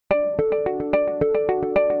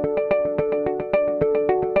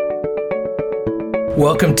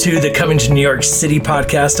Welcome to the Coming to New York City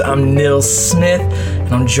podcast. I'm Neil Smith,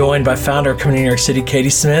 and I'm joined by founder of Coming to New York City, Katie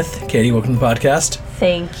Smith. Katie, welcome to the podcast.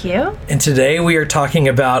 Thank you. And today we are talking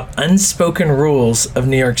about unspoken rules of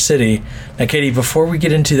New York City. Now, Katie, before we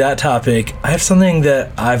get into that topic, I have something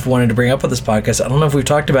that I've wanted to bring up on this podcast. I don't know if we've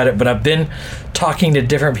talked about it, but I've been talking to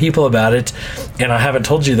different people about it, and I haven't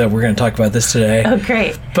told you that we're going to talk about this today. Oh,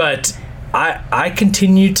 great. But I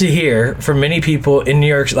continue to hear from many people in New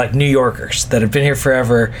York, like New Yorkers that have been here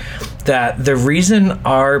forever, that the reason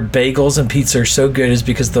our bagels and pizza are so good is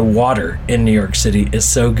because the water in New York City is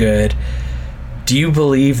so good. Do you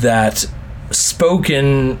believe that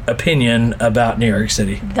spoken opinion about New York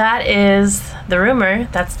City? That is the rumor.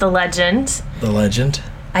 That's the legend. The legend?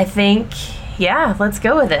 I think, yeah, let's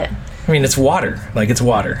go with it. I mean, it's water. Like, it's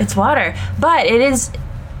water. It's water. But it is,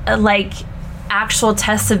 actual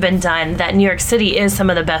tests have been done that New York City is some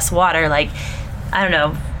of the best water. Like, I don't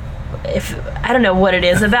know what it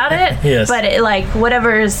is about it, Yes. But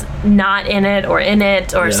whatever's not in it or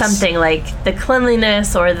Yes. something, like the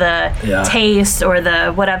cleanliness or the taste or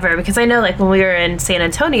the whatever. Because I know, like, when we were in San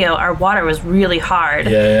Antonio, our water was really hard.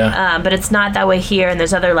 But it's not that way here, and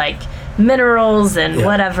there's other minerals and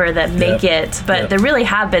whatever that make it. But there really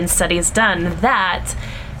have been studies done that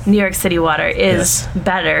New York City water is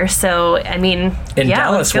better. So, I mean,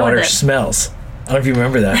 Dallas water smells. I don't know if you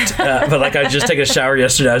remember that. But I just took a shower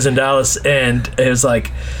yesterday. I was in Dallas, and it was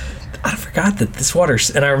like, I forgot that this water's...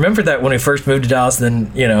 And I remember that when we first moved to Dallas, then,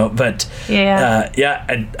 but...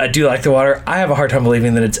 I do like the water. I have a hard time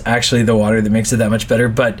believing that it's actually the water that makes it that much better,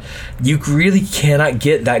 but you really cannot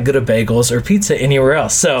get that good of bagels or pizza anywhere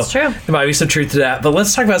else. So it's true. There might be some truth to that. But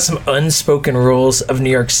let's talk about some unspoken rules of New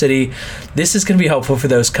York City. This is going to be helpful for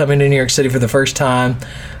those coming to New York City for the first time,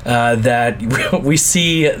 that we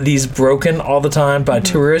see these broken all the time by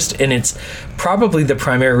tourists, and it's probably the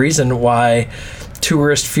primary reason why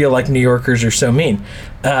tourists feel like New Yorkers are so mean.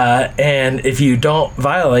 And if you don't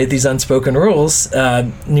violate these unspoken rules,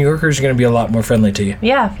 New Yorkers are going to be a lot more friendly to you.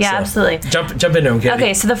 Yeah, absolutely. Jump into them, Katie.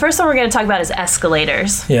 Okay, so the first one we're going to talk about is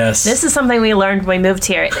escalators. Yes. This is something we learned when we moved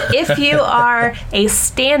here. If you are a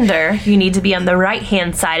stander, you need to be on the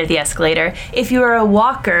right-hand side of the escalator. If you are a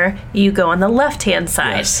walker, you go on the left-hand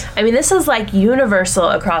side. Yes. I mean, this is universal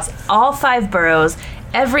across all 5 boroughs,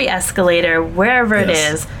 every escalator, wherever it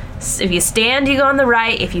is. If you stand, you go on the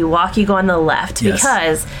right. If you walk, you go on the left. Yes.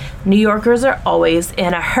 Because New Yorkers are always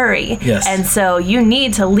in a hurry. Yes. And so you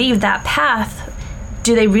need to leave that path.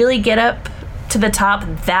 Do they really get up to the top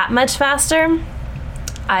that much faster?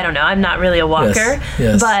 I don't know. I'm not really a walker.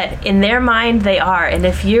 Yes. But in their mind, they are. And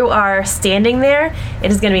if you are standing there, it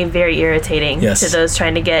is going to be very irritating to those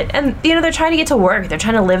trying to get... And, they're trying to get to work. They're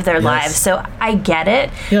trying to live their lives. So I get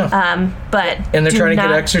it. Yeah. But and they're trying to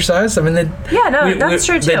get exercise. I mean, that's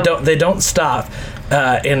true, too. They don't stop.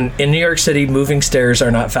 In New York City, moving stairs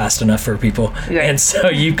are not fast enough for people. Right. And so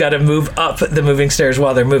you've got to move up the moving stairs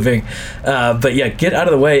while they're moving. But get out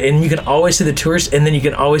of the way. And you can always see the tourist, and then you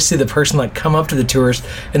can always see the person come up to the tourist,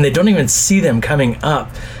 and they don't even see them coming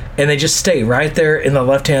up. And they just stay right there in the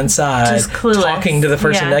left-hand side, talking to the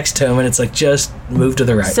person next to them, and it's just move to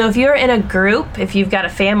the right. So if you're in a group, if you've got a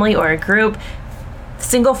family or a group,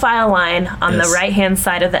 single file line on the right-hand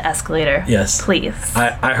side of the escalator. Yes. Please.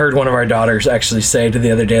 I heard one of our daughters actually say to the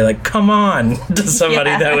other day, come on, to somebody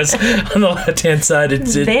that was on the left-hand side.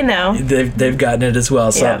 They know. They've gotten it as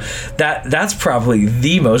well. So that's probably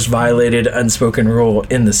the most violated unspoken rule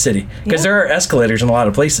in the city. Because there are escalators in a lot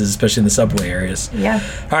of places, especially in the subway areas. Yeah.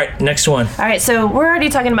 All right, next one. All right, so we're already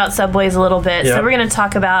talking about subways a little bit. Yep. So we're going to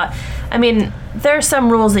talk about, there are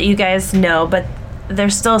some rules that you guys know, but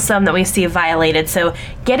there's still some that we see violated. So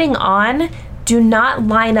getting on, do not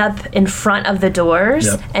line up in front of the doors.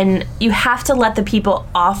 Yep. And you have to let the people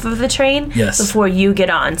off of the train before you get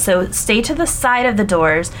on. So stay to the side of the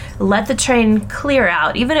doors, let the train clear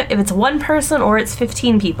out, even if it's one person or it's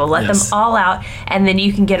 15 people, let them all out, and then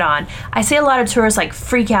you can get on. I see a lot of tourists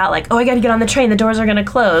freak out, oh, I gotta get on the train, the doors are gonna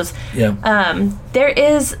close. Yeah. There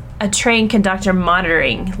is a train conductor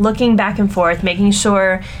monitoring, looking back and forth, making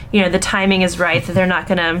sure, the timing is right, that they're not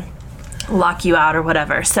going to lock you out or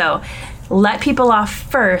whatever. So let people off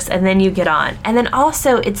first, and then you get on. And then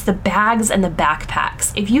also, it's the bags and the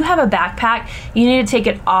backpacks. If you have a backpack, you need to take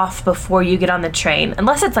it off before you get on the train.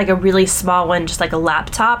 Unless it's a really small one, just a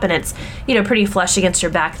laptop, and it's, pretty flush against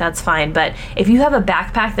your back, that's fine. But if you have a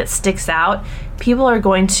backpack that sticks out, people are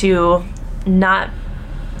going to not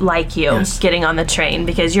like you getting on the train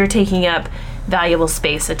because you're taking up valuable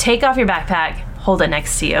space. So take off your backpack, hold it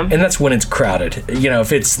next to you. And that's when it's crowded.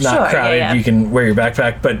 If it's not crowded, you can wear your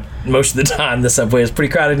backpack. But most of the time the subway is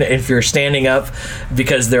pretty crowded. If you're standing up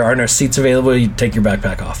because there are no seats available, you take your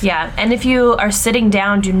backpack off. Yeah, and if you are sitting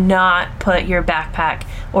down, do not put your backpack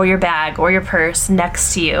or your bag or your purse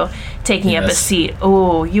next to you, taking up a seat.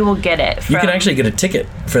 Oh, you will get it. You can actually get a ticket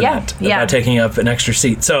for that by taking up an extra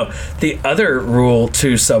seat. So the other rule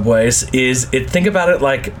to subways is think about it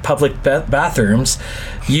like public bathrooms.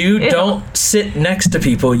 You don't sit next to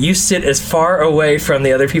people. You sit as far away from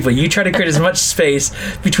the other people. You try to create as much space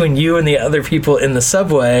between you and the other people in the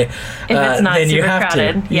subway if it's not than super you have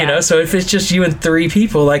crowded. to. You know, so if it's just you and 3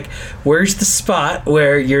 people, like, where's the spot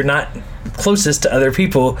where you're not closest to other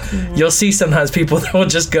people? You'll see sometimes people that will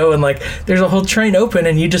just go and, like, there's a whole train open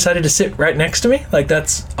and you decided to sit right next to me. Like,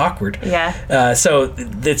 that's awkward. Yeah. So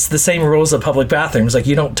it's the same rules of public bathrooms. Like,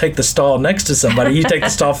 you don't take the stall next to somebody. You take the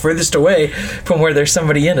stall furthest away from where there's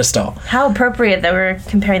somebody in a stall. How appropriate that we're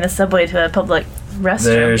comparing the subway to a public restroom.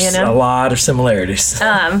 There's a lot of similarities.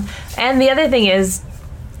 And the other thing is,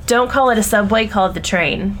 don't call it a subway, call it the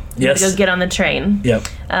train. Yes. Go get on the train. Yep.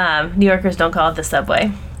 New Yorkers don't call it the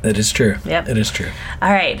subway. It is true. Yep. It is true. All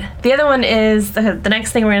right. The other one is, the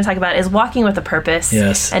next thing we're going to talk about is walking with a purpose.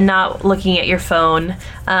 Yes. And not looking at your phone.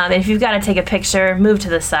 And if you've got to take a picture, move to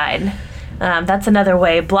the side. That's another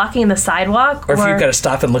way. Blocking the sidewalk. Or if you've got to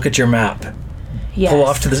stop and look at your map. Yes. Pull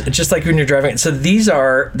off to the, just like when you're driving. So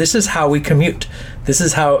this is how we commute. This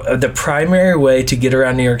is how the primary way to get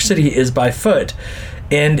around New York City is by foot.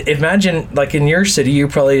 And imagine, like, in your city, you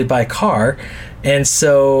probably by car. And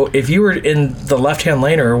so if you were in the left-hand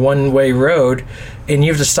lane or a one-way road and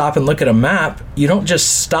you have to stop and look at a map, you don't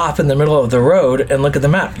just stop in the middle of the road and look at the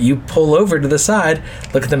map. You pull over to the side,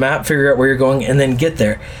 look at the map, figure out where you're going, and then get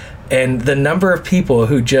there. And the number of people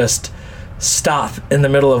who just stop in the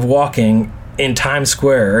middle of walking in Times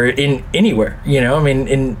Square or in anywhere, I mean,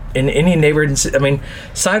 in any neighborhood. I mean,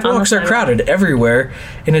 sidewalks are crowded everywhere,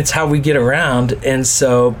 and it's how we get around. And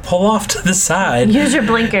so pull off to the side. Use your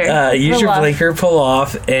blinker. Blinker, pull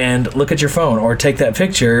off, and look at your phone or take that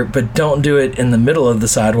picture, but don't do it in the middle of the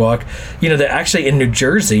sidewalk. They actually in New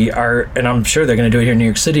Jersey are, and I'm sure they're going to do it here in New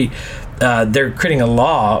York City, they're creating a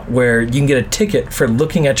law where you can get a ticket for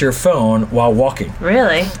looking at your phone while walking.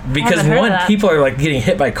 Really? Because people are like getting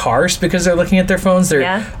hit by cars because they're looking at their phones. There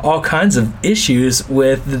are all kinds of issues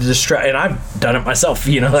with the and I've done it myself.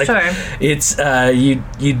 Sure. It's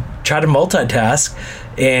you try to multitask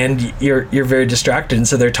and you're very distracted. And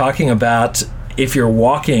so they're talking about, if you're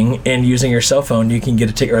walking and using your cell phone, you can get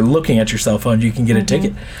a ticket, or looking at your cell phone, you can get a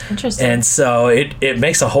ticket. Interesting. And so it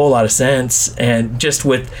makes a whole lot of sense, and just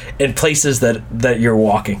in places that you're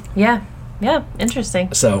walking. Yeah.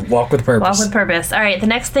 Interesting. So walk with purpose. Walk with purpose. All right. The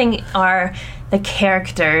next thing are the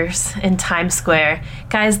characters in Times Square.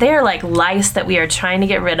 Guys, they are like lice that we are trying to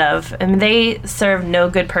get rid of. I mean, they serve no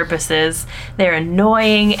good purposes. They're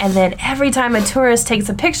annoying. And then every time a tourist takes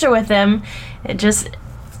a picture with them, it just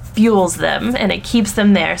fuels them and it keeps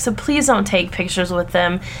them there. So please don't take pictures with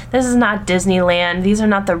them. This is not Disneyland. These are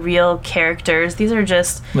not the real characters. These are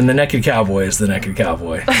just... When the naked cowboy is the naked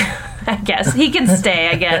cowboy. I guess. He can stay,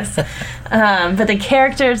 I guess. But the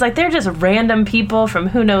characters, like, they're just random people from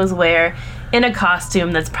who knows where in a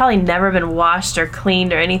costume that's probably never been washed or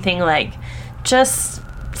cleaned or anything. Like, just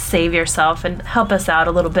save yourself and help us out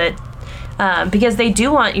a little bit. Because they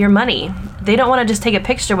do want your money. They don't want to just take a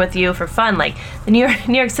picture with you for fun. Like, New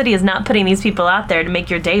York City is not putting these people out there to make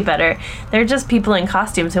your day better. They're just people in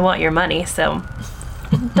costumes who want your money. So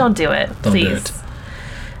don't do it, please. Don't do it.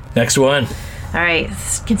 Next one. All right,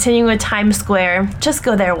 continuing with Times Square. Just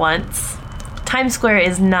go there once. Times Square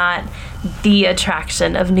is not the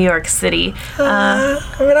attraction of New York City.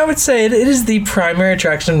 I would say it is the primary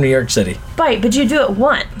attraction of New York City. Right, but you do it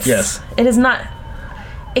once. Yes. It is not...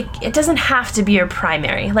 It doesn't have to be your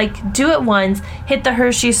primary. Like, do it once, hit the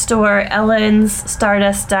Hershey store, Ellen's,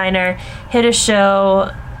 Stardust Diner, hit a show,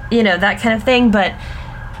 that kind of thing, but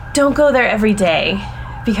don't go there every day,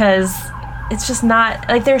 because it's just not,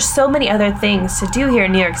 like, there's so many other things to do here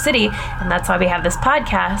in New York City, and that's why we have this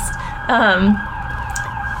podcast.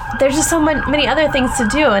 There's just so many other things to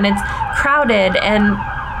do, and it's crowded, and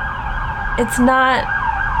it's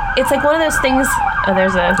like one of those things. Oh,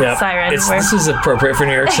 there's a siren. This is appropriate for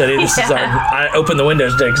New York City. This is I opened the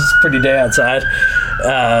windows today because it's a pretty day outside.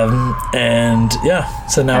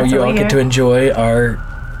 So now you all get to enjoy our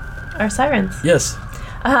sirens. Yes.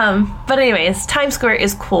 But anyways, Times Square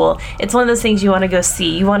is cool. It's one of those things you want to go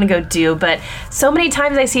see, you want to go do, but so many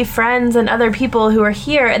times I see friends and other people who are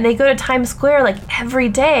here and they go to Times Square like every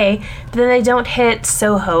day, but then they don't hit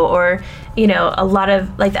Soho or, a lot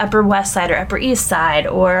of like the Upper West Side or Upper East Side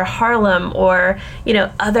or Harlem or,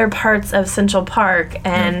 other parts of Central Park.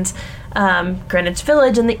 And Greenwich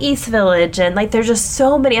Village and the East Village, and like there's just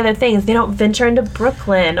so many other things. They don't venture into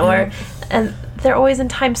Brooklyn, and they're always in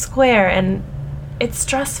Times Square, and it's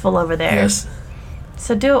stressful over there. Yes.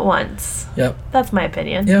 So do it once. Yep. That's my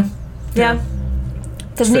opinion. Yeah. Yeah.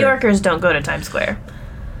 Because New Yorkers don't go to Times Square.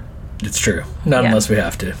 It's true. Not unless we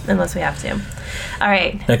have to. Unless we have to. All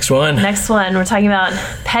right. Next one. We're talking about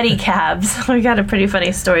pedicabs. We got a pretty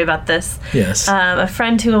funny story about this. Yes. A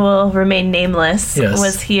friend who will remain nameless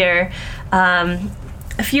was here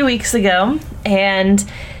a few weeks ago, and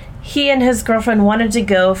he and his girlfriend wanted to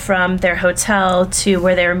go from their hotel to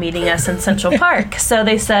where they were meeting us in Central Park. So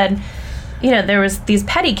they said, there was these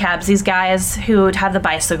pedicabs, these guys who would have the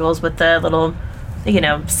bicycles with the little,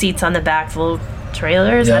 seats on the back, the little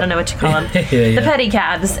trailers. I don't know what you call them. The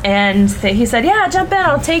pedicabs. And he said, yeah, jump in,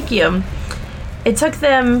 I'll take you. It took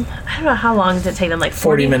them, I don't know how long did it take them, like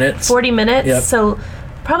 40 minutes. 40 minutes. Yep. So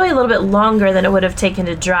probably a little bit longer than it would have taken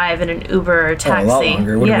to drive in an Uber or taxi. A lot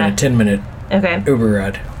longer. It would have been a 10-minute Uber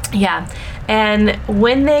ride. Yeah. And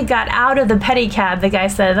when they got out of the pedicab, the guy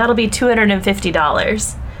said, that'll be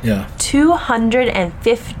 $250. Yeah.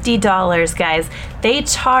 $250, guys. They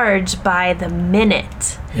charge by the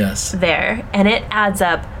minute. Yes. There. And it adds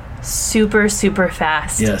up super, super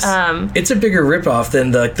fast. Yes. It's a bigger ripoff than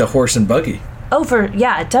the horse and buggy. Oh,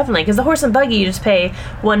 definitely. Because the horse and buggy, you just pay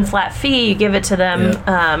one flat fee, you give it to them.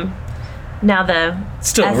 Yeah. Now the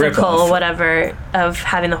still ethical whatever of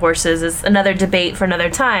having the horses is another debate for another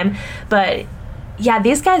time. But yeah,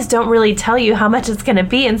 these guys don't really tell you how much it's going to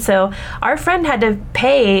be. And so our friend had to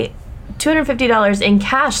pay $250 in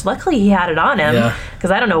cash. Luckily, he had it on him, because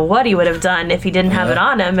I don't know what he would have done if he didn't have it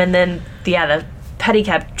on him. And then, the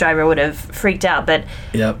pedicab driver would have freaked out. But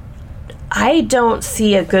I don't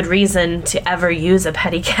see a good reason to ever use a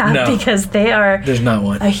pedicab because there's not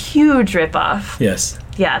one. A huge ripoff. Yes.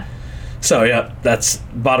 Yeah. So that's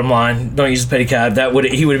bottom line. Don't use a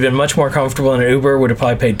pedicab. He would have been much more comfortable in an Uber. Would have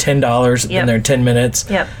probably paid $10. Been there in 10 minutes.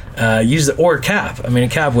 Yep. Or a cab. I mean, a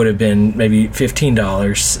cab would have been maybe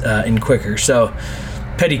 $15 in quicker. So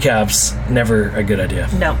pedicabs never a good idea.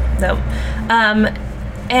 No.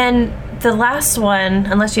 And the last one,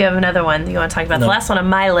 unless you have another one that you want to talk about, the last one on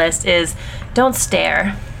my list is don't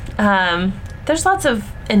stare. There's lots of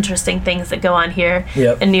interesting things that go on here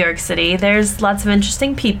in New York City. There's lots of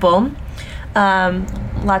interesting people.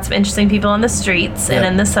 Lots of interesting people on the streets and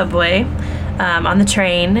in the subway, on the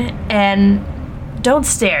train. And don't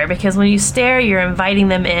stare, because when you stare, you're inviting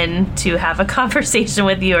them in to have a conversation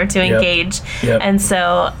with you or to engage. And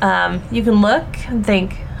so you can look and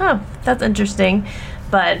think, oh, that's interesting,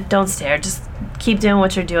 but don't stare. Just keep doing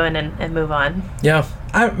what you're doing and move on. Yeah.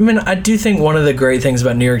 I mean, I do think one of the great things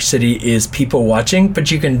about New York City is people watching,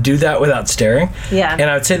 but you can do that without staring. Yeah. And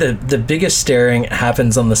I would say that the biggest staring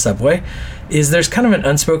happens on the subway. There's kind of an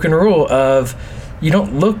unspoken rule of you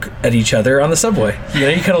don't look at each other on the subway.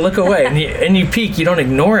 You kind of look away and you peek. You don't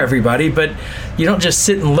ignore everybody, but you don't just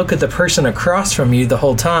sit and look at the person across from you the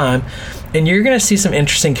whole time. And you're going to see some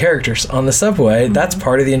interesting characters on the subway. Mm-hmm. That's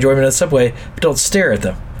part of the enjoyment of the subway, but don't stare at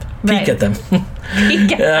them. Peek at them.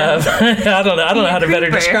 I don't know how to better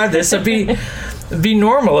describe this. So be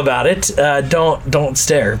normal about it. Don't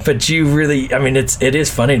stare. But you really, I mean, it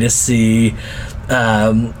is funny to see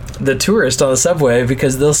the tourist on the subway,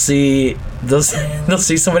 because they'll see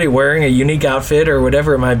somebody wearing a unique outfit or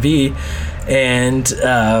whatever it might be, and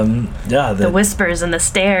the whispers and the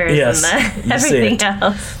stares and everything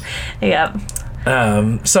else. Yeah.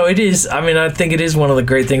 So it is, I mean, I think it is one of the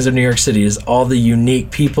great things of New York City is all the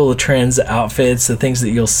unique people, the trends, the outfits, the things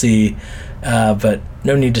that you'll see, but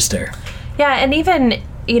no need to stare. Yeah, and even,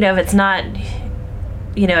 if it's not,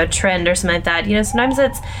 a trend or something like that, sometimes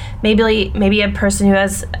it's maybe a person who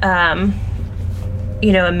has,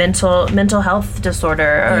 a mental health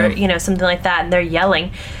disorder or, something like that, and they're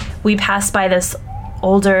yelling. We passed by this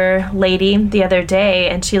older lady the other day,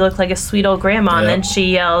 and she looked like a sweet old grandma, and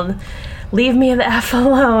she yelled, "Leave me the F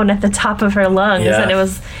alone," at the top of her lungs. And it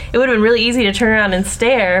would have been really easy to turn around and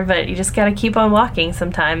stare, but you just got to keep on walking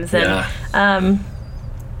sometimes. And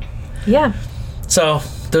So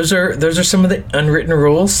those are some of the unwritten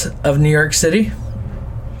rules of New York City.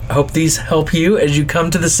 I hope these help you as you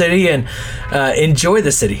come to the city and enjoy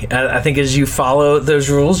the city. I think as you follow those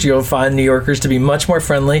rules, you'll find New Yorkers to be much more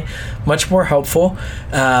friendly, much more helpful.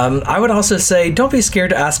 I would also say don't be scared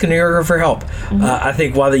to ask a New Yorker for help. Mm-hmm. I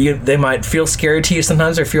think while they might feel scary to you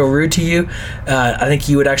sometimes or feel rude to you, I think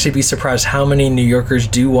you would actually be surprised how many New Yorkers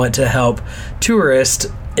do want to help tourists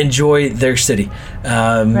enjoy their city,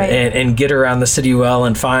 and get around the city well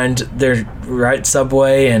and find their right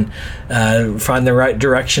subway and find the right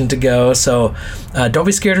direction to go. So don't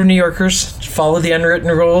be scared of New Yorkers. Follow the unwritten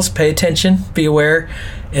rules, pay attention, be aware,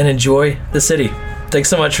 and enjoy the city. Thanks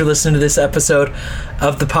so much for listening to this episode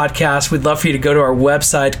of the podcast. We'd love for you to go to our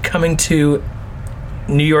website,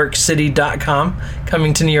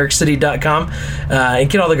 comingtonewyorkcity.com, and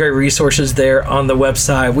get all the great resources there on the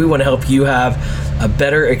website. We want to help you have a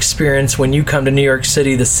better experience when you come to New York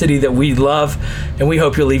City, the city that we love, and we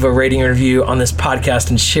hope you'll leave a rating and review on this podcast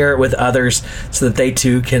and share it with others so that they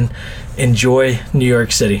too can enjoy New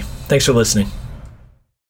York City. Thanks for listening.